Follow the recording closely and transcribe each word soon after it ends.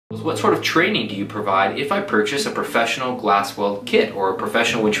obstacles? What sort of training do you provide if I purchase a professional GlasWeld kit or a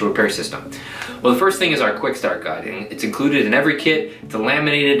professional windshield repair system? Well, the first thing is our quick start guide. And it's included in every kit. It's a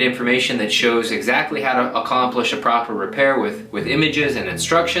laminated information that shows exactly how to accomplish a proper repair with images and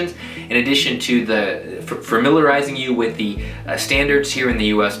instructions, in addition to familiarizing you with the standards here in the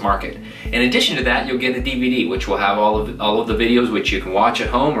US market. In addition to that, you'll get a DVD which will have all of the videos which you can watch at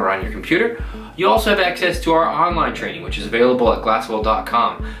home or on your computer. You also have access to our online training, which is available at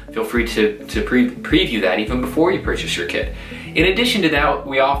GlasWeld.com. Feel free to preview that even before you purchase your kit. In addition to that,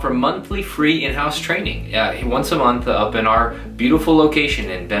 we offer monthly free in-house training, once a month up in our beautiful location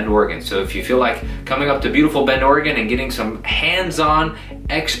in Bend, Oregon. So if you feel like coming up to beautiful Bend, Oregon and getting some hands-on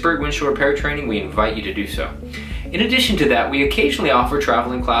expert windshield repair training, we invite you to do so. In addition to that, we occasionally offer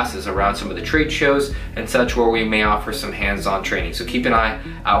traveling classes around some of the trade shows and such where we may offer some hands-on training. So keep an eye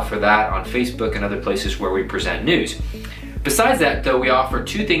out for that on Facebook and other places where we present news. Besides that, though, we offer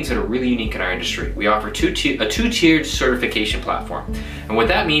two things that are really unique in our industry. We offer a two-tiered certification platform. And what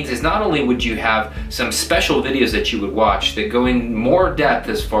that means is not only would you have some special videos that you would watch that go in more depth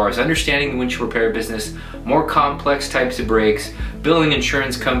as far as understanding the windshield repair business, more complex types of brakes, billing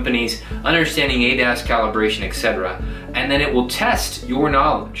insurance companies, understanding ADAS calibration, etc. And then it will test your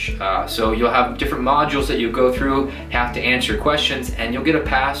knowledge. So you'll have different modules that you go through, have to answer questions, and you'll get a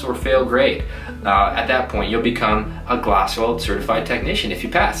pass or fail grade. At that point, you'll become a GlasWeld certified technician if you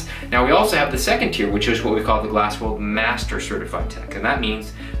pass. Now, we also have the second tier, which is what we call the GlasWeld Master Certified Tech. And that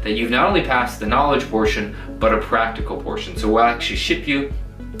means that you've not only passed the knowledge portion, but a practical portion. So we'll actually ship you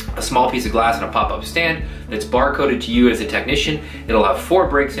a small piece of glass and a pop-up stand that's barcoded to you as a technician. It'll have 4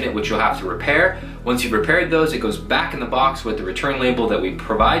 brakes in it, which you'll have to repair. Once you've repaired those, it goes back in the box with the return label that we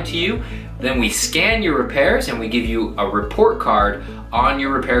provide to you. Then we scan your repairs and we give you a report card on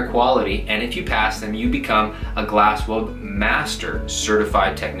your repair quality, and if you pass them, you become a GlasWeld Master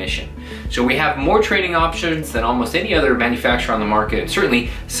Certified Technician. So we have more training options than almost any other manufacturer on the market, and certainly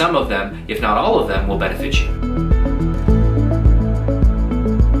some of them, if not all of them, will benefit you.